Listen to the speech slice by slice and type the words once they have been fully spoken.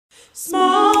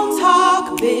Small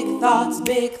talk, big thoughts,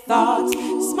 big thoughts.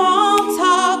 Small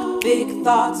talk, big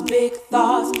thoughts, big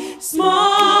thoughts. Small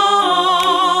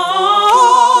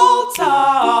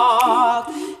talk,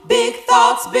 big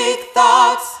thoughts, big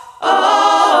thoughts. Oh.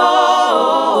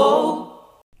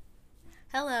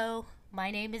 Hello,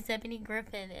 my name is Ebony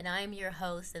Griffin, and I am your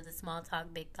host of the Small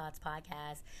Talk Big Thoughts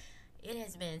podcast. It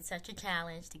has been such a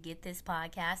challenge to get this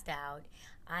podcast out.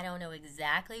 I don't know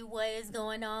exactly what is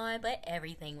going on, but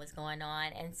everything was going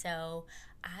on. And so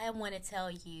I want to tell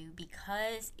you,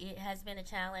 because it has been a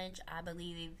challenge, I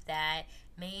believe that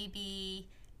maybe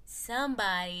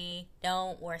somebody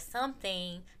or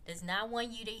something does not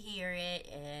want you to hear it,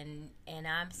 and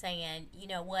I'm saying, you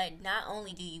know what, not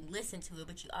only do you listen to it,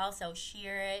 but you also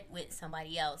share it with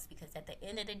somebody else, because at the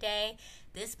end of the day,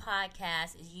 this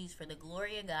podcast is used for the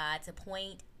glory of God to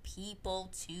point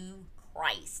people to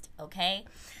Christ, okay?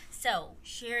 So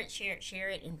share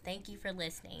it, and thank you for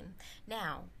listening.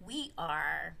 Now, we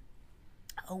are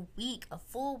a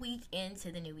full week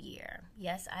into the new year.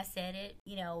 Yes, I said it.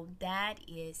 You know, that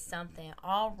is something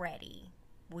already.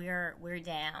 We're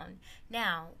down.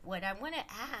 Now, what I want to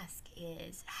ask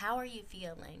is, how are you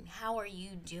feeling? How are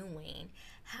you doing?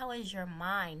 How is your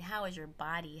mind? How is your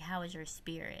body? How is your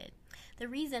spirit? The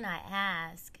reason I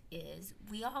ask is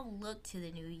we all look to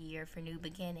the new year for new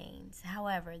beginnings.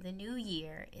 However, the new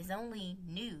year is only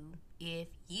new if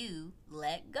you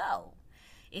let go.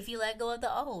 If you let go of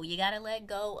the old, you got to let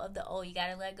go of the old. You got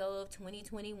to let go of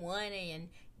 2021, and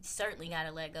certainly got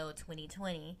to let go of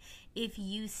 2020. If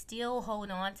you still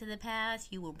hold on to the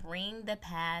past, you will bring the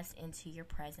past into your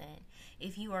present.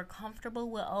 If you are comfortable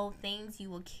with old things, you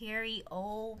will carry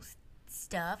old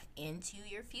stuff into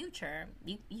your future.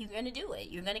 You're going to do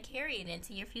it. You're going to carry it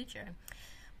into your future.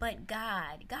 But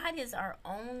God is our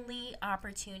only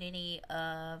opportunity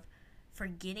of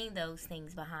forgetting those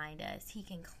things behind us. He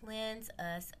can cleanse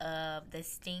us of the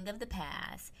sting of the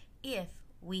past if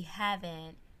we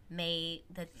haven't made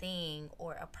the thing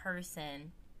or a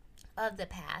person of the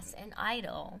past an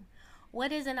idol.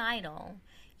 What is an idol?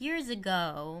 Years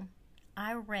ago,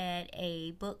 I read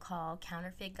a book called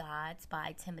Counterfeit Gods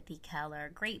by Timothy Keller.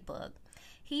 Great book.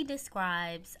 He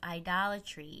describes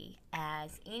idolatry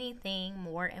as anything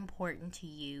more important to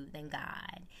you than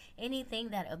God. Anything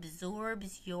that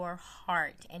absorbs your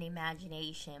heart and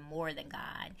imagination more than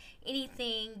God.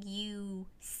 Anything you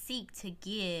seek to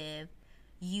give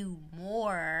you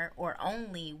more or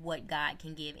only what God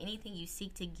can give. Anything you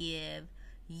seek to give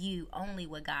you only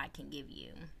what God can give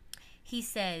you. He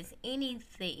says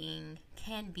anything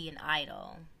can be an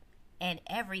idol, and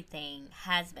everything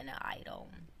has been an idol.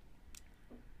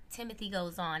 Timothy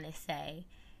goes on to say,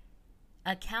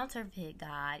 a counterfeit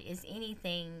God is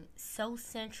anything so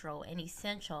central and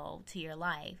essential to your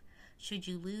life. Should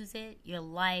you lose it, your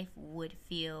life would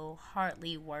feel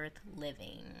hardly worth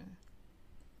living.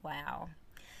 Wow.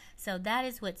 So that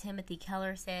is what Timothy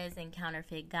Keller says in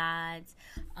Counterfeit Gods.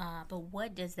 But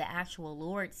what does the actual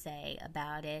Lord say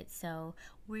about it? So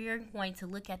we're going to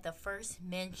look at the first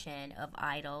mention of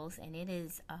idols, and it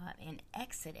is in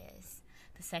Exodus,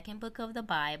 the second book of the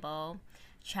Bible,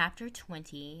 chapter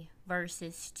 20,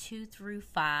 verses 2 through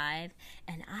 5.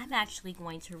 And I'm actually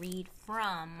going to read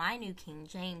from my New King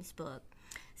James book.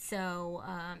 So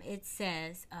it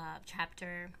says,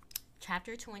 chapter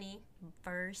 20,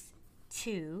 verse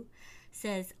 2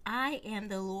 says, I am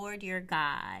the Lord your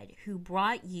God, who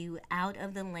brought you out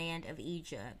of the land of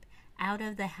Egypt, out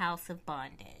of the house of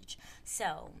bondage.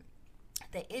 So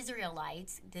the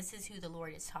Israelites, this is who the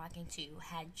Lord is talking to,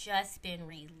 had just been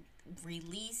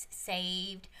released,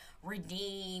 saved,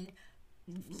 redeemed,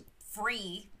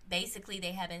 free. Basically,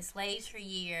 they have been slaves for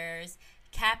years,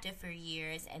 captive for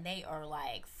years, and they are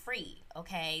like free.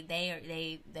 Okay,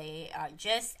 they are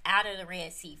just out of the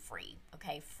Red Sea, free.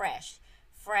 Okay, fresh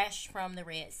from the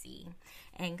Red Sea,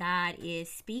 and God is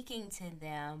speaking to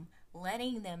them,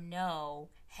 letting them know,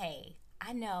 hey,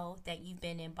 I know that you've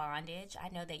been in bondage. I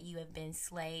know that you have been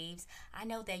slaves. I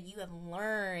know that you have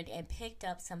learned and picked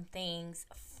up some things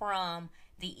from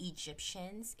the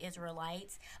Egyptians,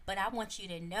 Israelites. But I want you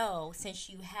to know, since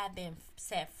you have been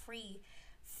set free,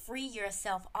 free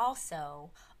yourself also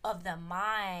of the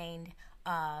mind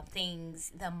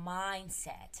things, the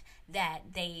mindset that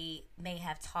they may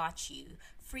have taught you.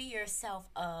 Free yourself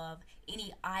of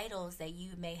any idols that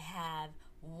you may have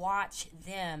watch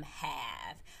them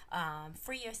have.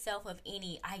 Free yourself of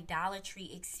any idolatry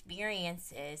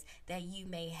experiences that you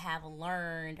may have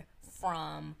learned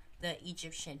from the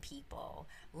Egyptian people.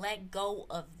 Let go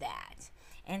of that.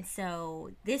 And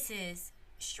so this is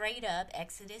straight up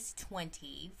Exodus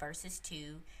 20 verses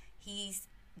 2. He's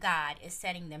God is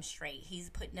setting them straight. He's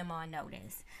putting them on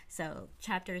notice. So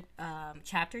chapter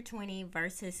 20,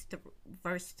 verse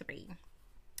 3.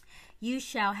 You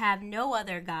shall have no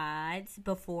other gods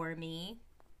before me.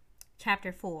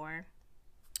 Chapter 4,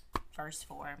 verse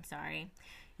 4, I'm sorry.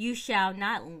 You shall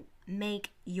not make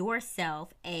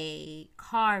yourself a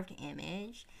carved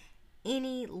image,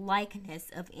 any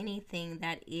likeness of anything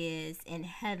that is in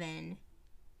heaven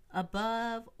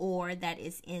above, or that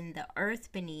is in the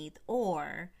earth beneath,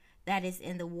 or that is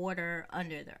in the water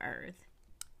under the earth.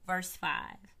 Verse 5.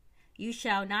 You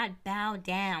shall not bow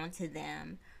down to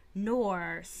them,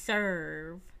 nor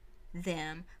serve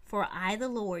them, for I, the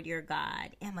Lord your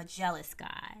God, am a jealous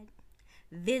God,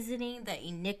 visiting the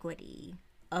iniquity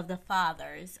of the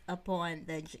fathers upon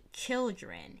the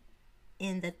children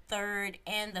in the third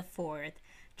and the fourth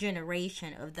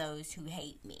generation of those who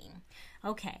hate me.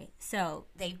 Okay, so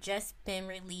they've just been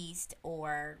released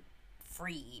or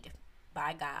freed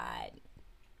by God.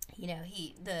 You know,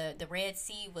 the Red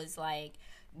Sea was like,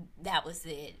 that was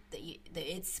it.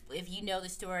 It's, if you know the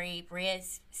story, Red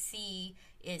Sea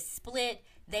is split.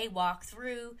 They walk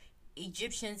through.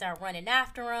 Egyptians are running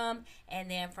after them, and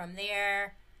then from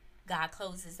there, God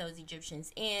closes those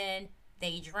Egyptians in.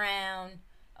 They drown.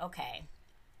 Okay,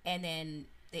 and then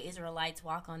the Israelites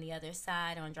walk on the other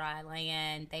side on dry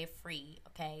land. They're free.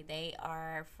 Okay, they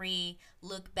are free.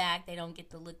 Look back. They don't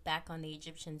get to look back on the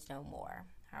Egyptians no more.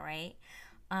 All right.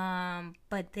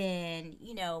 But then,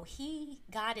 you know,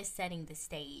 God is setting the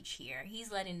stage here.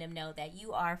 He's letting them know that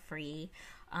you are free.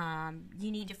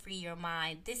 You need to free your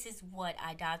mind. This is what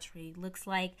idolatry looks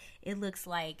like. It looks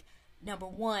like, number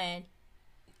one,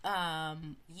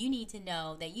 you need to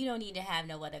know that you don't need to have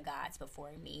no other gods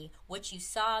before me. What you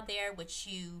saw there, what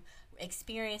you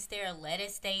experienced there, let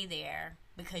it stay there,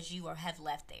 because you have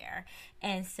left there.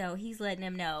 And so he's letting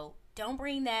them know, don't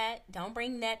bring that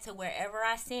to wherever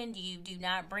I send you. Do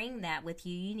not bring that with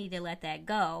you. You need to let that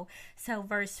go. So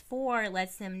verse 4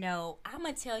 lets them know, I'm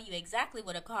going to tell you exactly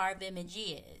what a carved image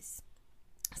is.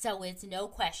 So it's no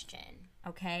question.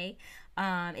 Okay.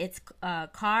 It's a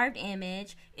carved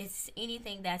image. It's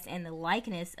anything that's in the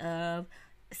likeness of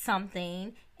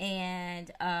something,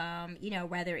 and you know,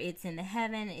 whether it's in the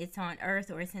heaven, it's on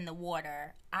earth, or it's in the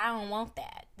water. I don't want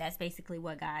that. That's basically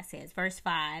what God says. Verse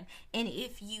 5. And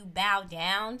if you bow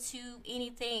down to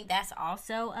anything, that's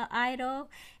also an idol.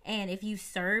 And if you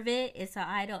serve it, it's an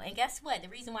idol. And guess what? The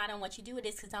reason why I don't want you to do it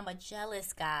is because I'm a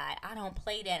jealous God. I don't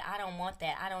play that. I don't want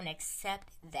that. I don't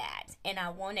accept that. And I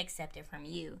won't accept it from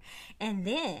you. And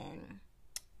then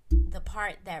the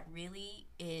part that really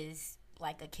is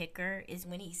like a kicker is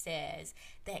when he says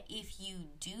that if you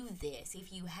do this,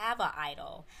 if you have an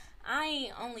idol, I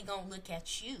ain't only gonna look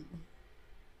at you.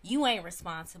 You ain't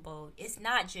responsible. It's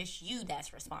not just you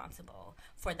that's responsible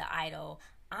for the idol.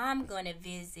 I'm gonna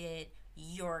visit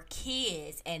your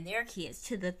kids and their kids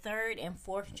to the third and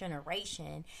fourth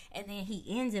generation. And then he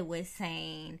ends it with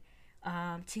saying,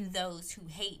 to those who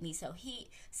hate me. So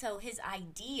his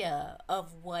idea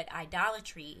of what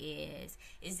idolatry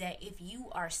is that if you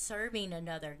are serving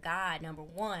another God, number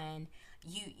one,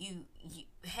 you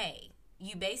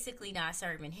basically not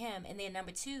serving him. And then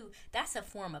number two, that's a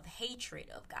form of hatred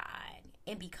of God.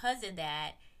 And because of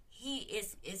that,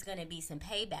 it's going to be some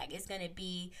payback. It's going to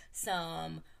be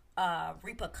some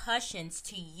repercussions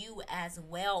to you as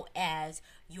well as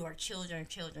your children,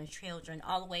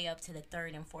 all the way up to the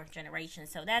third and fourth generation.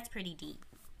 So that's pretty deep.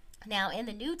 Now, in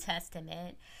the New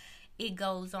Testament, it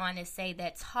goes on to say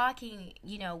that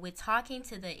we're talking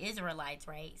to the Israelites,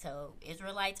 right? So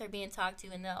Israelites are being talked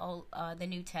to in the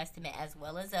New Testament, as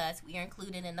well as us. We are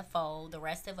included in the fold. The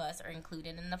rest of us are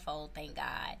included in the fold, thank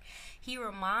God. He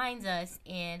reminds us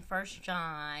in 1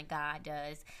 John, God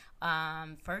does,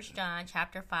 1 John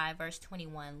chapter 5, verse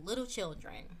 21, little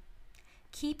children,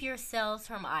 keep yourselves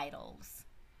from idols.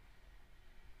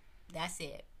 That's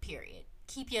it, period.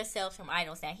 Keep yourselves from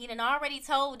idols. Now, he done already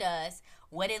told us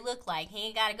what it looked like. He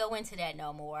ain't got to go into that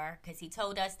no more, because he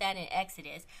told us that in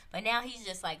Exodus. But now he's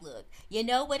just like, look, you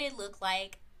know what it looked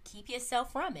like. Keep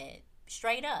yourself from it,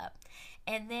 straight up.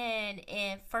 And then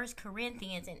in 1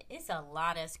 Corinthians, and it's a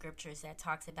lot of scriptures that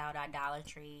talks about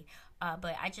idolatry,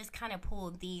 but I just kind of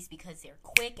pulled these because they're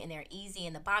quick and they're easy,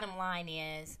 and the bottom line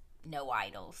is no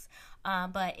idols.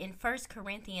 But in 1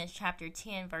 Corinthians chapter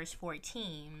 10, verse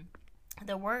 14,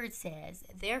 the word says,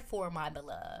 therefore, my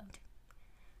beloved,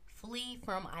 flee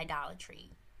from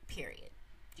idolatry, period.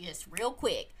 Just real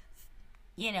quick,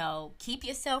 keep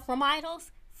yourself from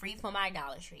idols, free from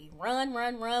idolatry. Run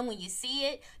when you see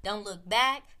it. Don't look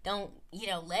back. Don't,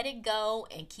 let it go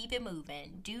and keep it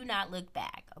moving. Do not look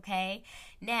back, okay?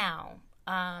 Now,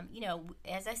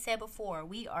 As I said before,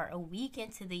 we are a week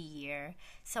into the year.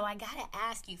 So I got to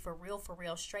ask you for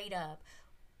real, straight up,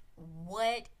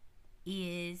 what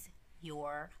is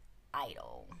your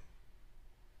idol?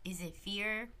 Is it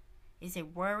fear? Is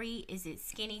it worry? Is it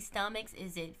skinny stomachs?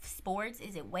 Is it sports?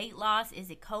 Is it weight loss?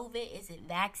 Is it COVID? Is it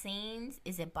vaccines?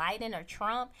 Is it Biden or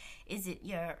Trump? Is it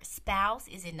your spouse?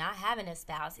 Is it not having a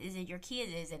spouse? Is it your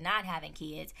kids? Is it not having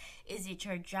kids? Is it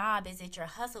your job? Is it your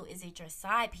hustle? Is it your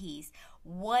side piece?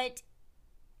 What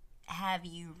have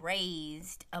you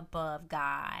raised above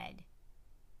God?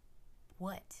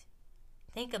 What?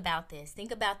 Think about this. Think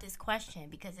about this question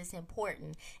because it's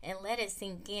important. And let it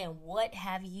sink in. What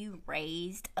have you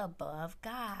raised above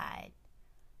God?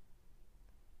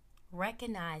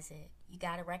 Recognize it. You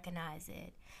got to recognize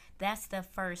it. That's the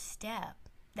first step.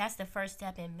 That's the first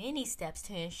step in many steps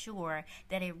to ensure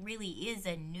that it really is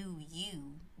a new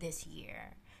you this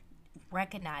year.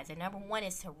 Recognize it. Number one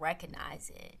is to recognize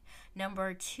it.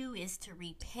 Number two is to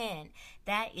repent.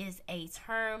 That is a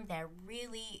term that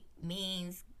really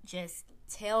means just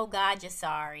tell God you're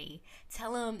sorry.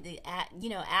 Tell him,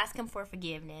 ask him for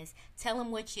forgiveness. Tell him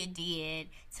what you did.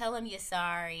 Tell him you're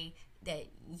sorry, that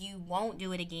you won't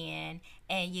do it again.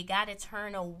 And you got to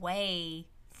turn away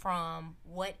from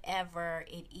whatever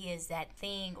it is, that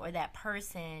thing or that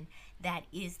person that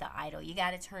is the idol. You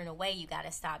got to turn away. You got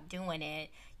to stop doing it.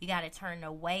 You got to turn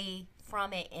away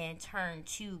from it and turn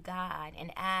to God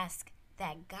and ask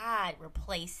that God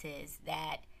replaces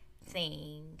that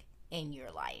thing in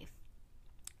your life.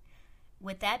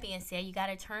 With that being said, you got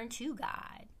to turn to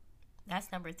God.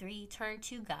 That's number 3, turn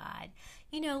to God.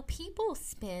 People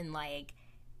spend like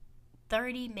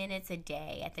 30 minutes a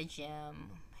day at the gym,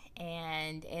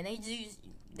 and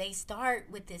they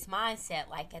start with this mindset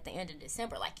like at the end of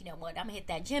December, like, you know what, I'm gonna hit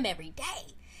that gym every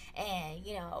day, and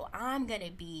I'm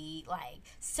gonna be like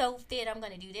so fit, I'm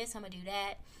gonna do this, I'm gonna do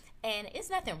that. And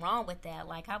it's nothing wrong with that.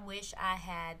 Like, I wish I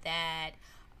had that.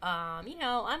 I'm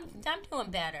doing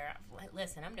better.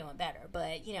 Listen, I'm doing better, but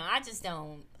I just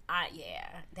don't.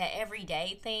 That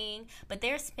everyday thing. But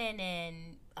they're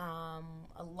spending a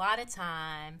lot of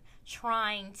time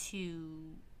trying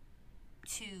to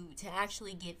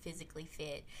actually get physically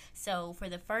fit. So for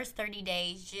the first 30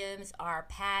 days, gyms are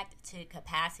packed to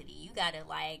capacity. You gotta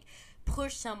like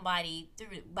push somebody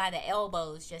through by the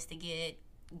elbows just to get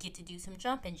to do some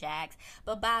jumping jacks.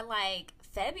 But by like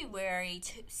February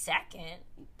 2nd,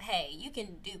 hey, you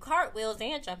can do cartwheels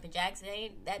and jumping jacks. There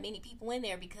ain't that many people in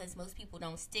there because most people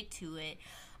don't stick to it.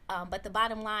 But the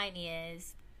bottom line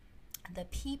is, the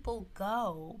people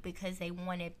go because they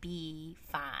want to be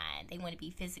fine. They want to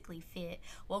be physically fit.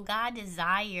 Well, God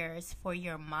desires for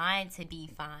your mind to be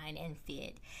fine and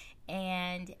fit.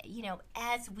 And,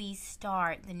 as we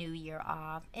start the new year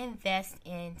off, invest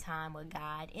in time with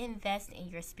God. Invest in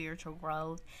your spiritual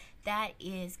growth. That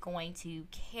is going to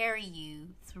carry you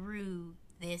through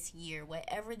this year,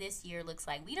 whatever this year looks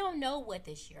like. We don't know what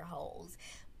this year holds.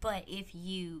 But if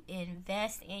you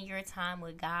invest in your time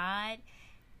with God,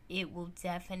 it will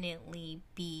definitely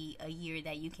be a year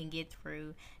that you can get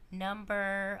through.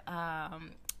 Number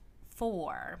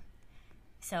 4.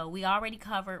 So we already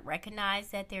covered, recognize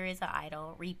that there is an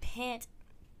idol, repent,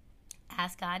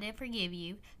 ask God to forgive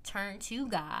you, turn to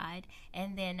God,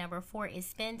 and then number 4 is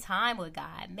spend time with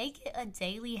God. Make it a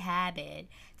daily habit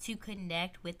to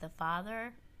connect with the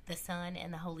Father, the Son,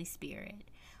 and the Holy Spirit.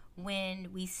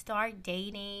 When we start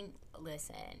dating,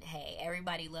 listen, hey,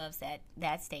 everybody loves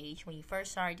that stage. When you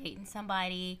first start dating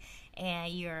somebody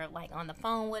and you're like on the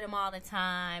phone with them all the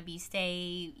time, you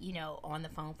stay, on the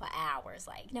phone for hours.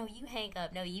 Like, no, you hang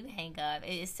up. No, you hang up.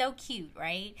 It's so cute,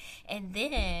 right? And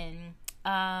then,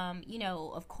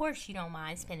 of course you don't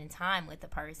mind spending time with the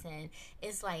person.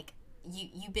 It's like,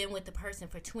 you've been with the person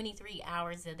for 23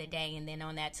 hours of the day, and then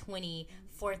on that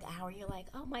 24th hour you're like,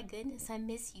 oh my goodness, I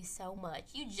miss you so much.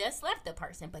 You just left the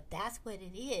person, but that's what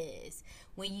it is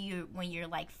when you're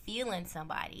like feeling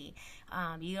somebody.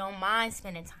 You don't mind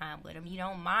spending time with them. You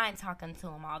don't mind talking to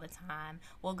them all the time.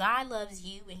 Well, God loves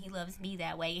you and he loves me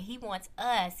that way, and he wants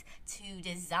us to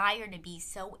desire to be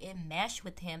so enmeshed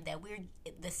with him that we're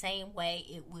the same way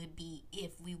it would be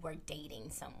if we were dating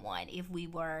someone, if we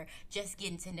were just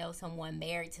getting to know someone,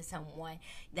 married to someone,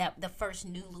 that the first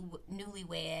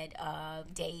newlywed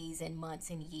days and months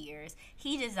and years.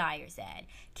 He desires that.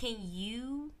 Can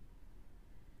you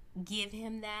give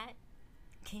him that?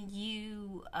 Can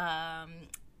you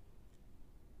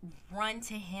run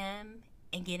to him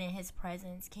and get in his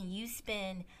presence? Can you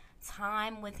spend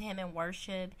time with him in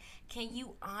worship? Can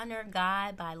you honor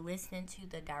God by listening to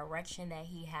the direction that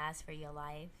he has for your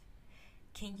life?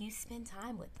 Can you spend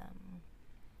time with him?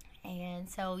 And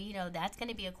so, that's going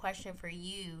to be a question for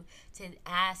you to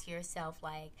ask yourself,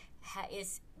 like,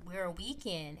 we're a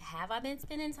weekend. Have I been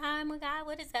spending time with God?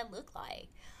 What does that look like?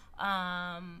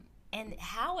 And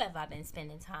how have I been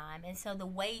spending time? And so the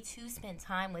way to spend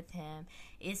time with him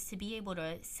is to be able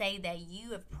to say that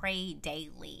you have prayed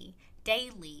daily.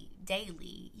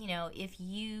 If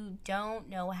you don't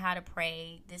know how to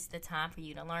pray, this is the time for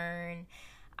you to learn.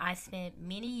 I spent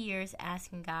many years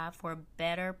asking God for a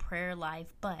better prayer life,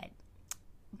 but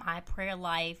my prayer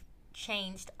life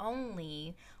changed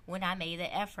only when I made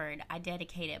the effort. I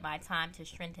dedicated my time to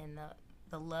strengthen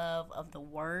the love of the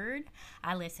word.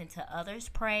 I listened to others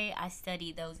pray. I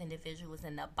studied those individuals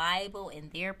in the Bible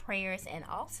and their prayers, and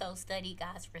also studied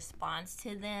God's response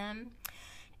to them.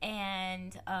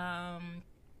 And,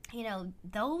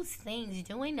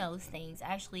 doing those things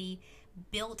actually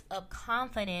built up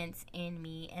confidence in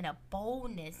me and a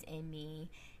boldness in me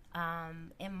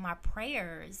in my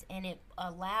prayers, and it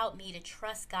allowed me to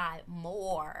trust God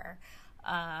more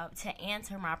to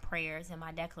answer my prayers and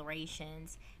my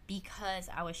declarations because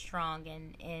I was strong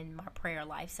in my prayer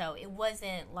life. So it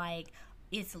wasn't like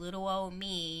it's little old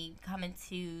me coming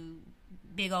to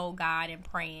big old God and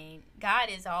praying. God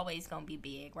is always going to be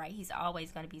big, right? He's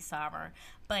always going to be sovereign.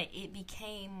 But it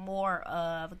became more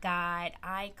of, God,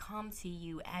 I come to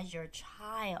you as your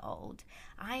child.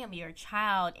 I am your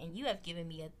child, and you have given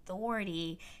me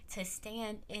authority to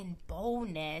stand in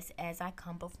boldness as I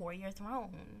come before your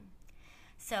throne.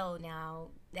 So now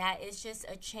that is just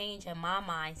a change in my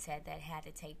mindset that had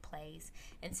to take place.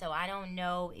 And so I don't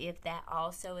know if that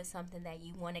also is something that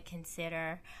you want to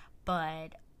consider, but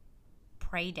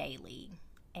pray daily.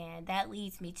 And that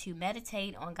leads me to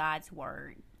meditate on God's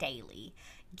word daily.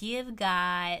 Give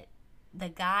God, the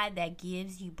God that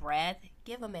gives you breath,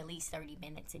 give him at least 30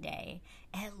 minutes a day.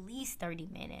 At least 30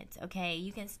 minutes, okay?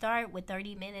 You can start with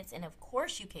 30 minutes, and of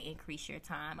course you can increase your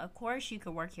time. Of course you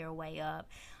can work your way up.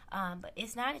 But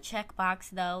it's not a checkbox,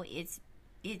 though. It's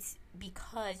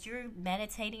because you're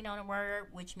meditating on a word,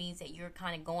 which means that you're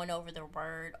kind of going over the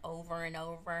word over and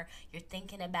over. You're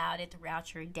thinking about it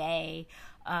throughout your day.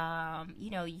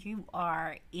 You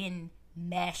are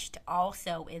enmeshed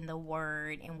also in the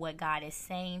word and what God is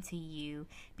saying to you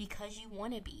because you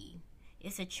want to be.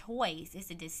 It's a choice.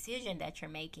 It's a decision that you're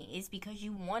making. It's because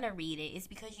you want to read it. It's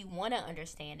because you want to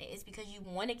understand it. It's because you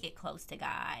want to get close to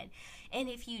God. And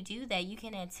if you do that, you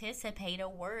can anticipate a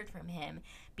word from him.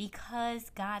 Because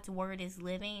God's word is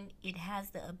living, it has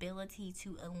the ability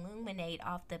to illuminate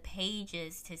off the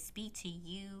pages, to speak to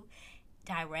you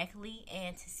directly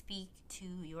and to speak to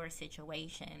your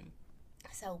situation.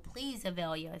 So please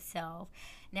avail yourself.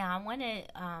 Now I want to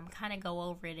kind of go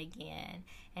over it again.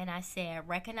 And I said,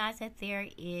 recognize that there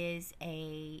is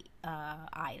a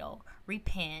idol.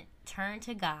 Repent. Turn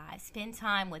to God. Spend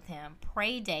time with him.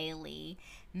 Pray daily.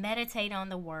 Meditate on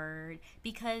the word.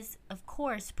 Because, of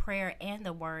course, prayer and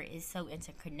the word is so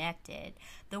interconnected.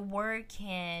 The word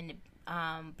can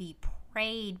be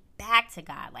prayed back to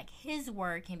God. Like his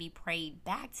word can be prayed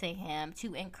back to him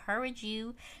to encourage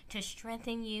you, to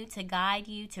strengthen you, to guide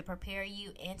you, to prepare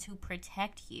you, and to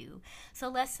protect you. So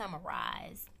let's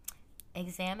summarize.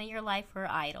 Examine your life for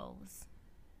idols.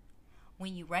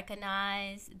 When you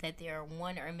recognize that there are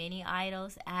one or many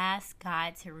idols, ask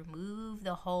God to remove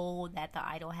the hold that the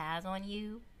idol has on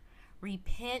you.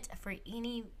 Repent for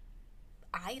any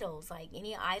idols, like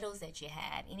any idols that you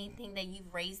had, anything that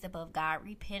you've raised above God.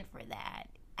 Repent for that.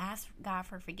 Ask God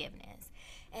for forgiveness.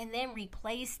 And then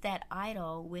replace that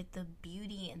idol with the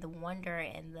beauty and the wonder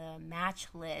and the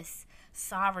matchless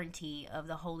sovereignty of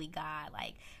the holy God.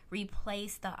 Like,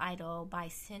 replace the idol by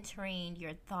centering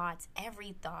your thoughts,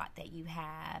 every thought that you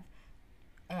have,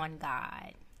 on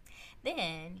God.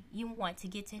 Then you want to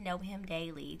get to know him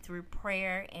daily through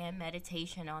prayer and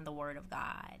meditation on the word of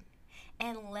God.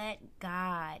 And let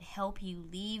God help you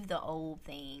leave the old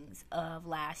things of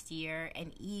last year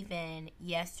and even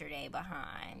yesterday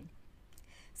behind.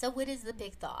 So what is the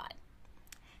big thought?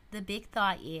 The big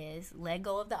thought is let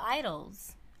go of the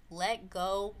idols. Let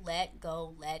go, let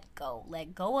go, let go.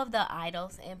 Let go of the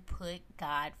idols and put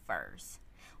God first.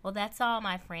 Well, that's all,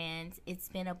 my friends. It's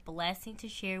been a blessing to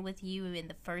share with you in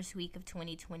the first week of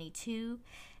 2022.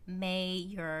 May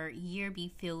your year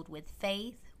be filled with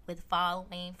faith, with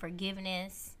following,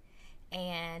 forgiveness,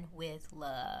 and with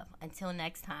love. Until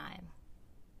next time.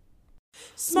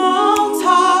 Small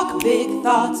talk, big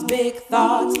thoughts, big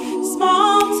thoughts.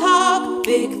 Small talk,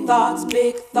 big thoughts,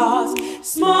 big thoughts.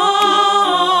 Small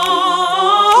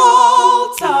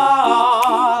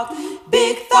talk,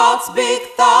 big thoughts, big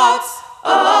thoughts.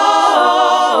 Oh.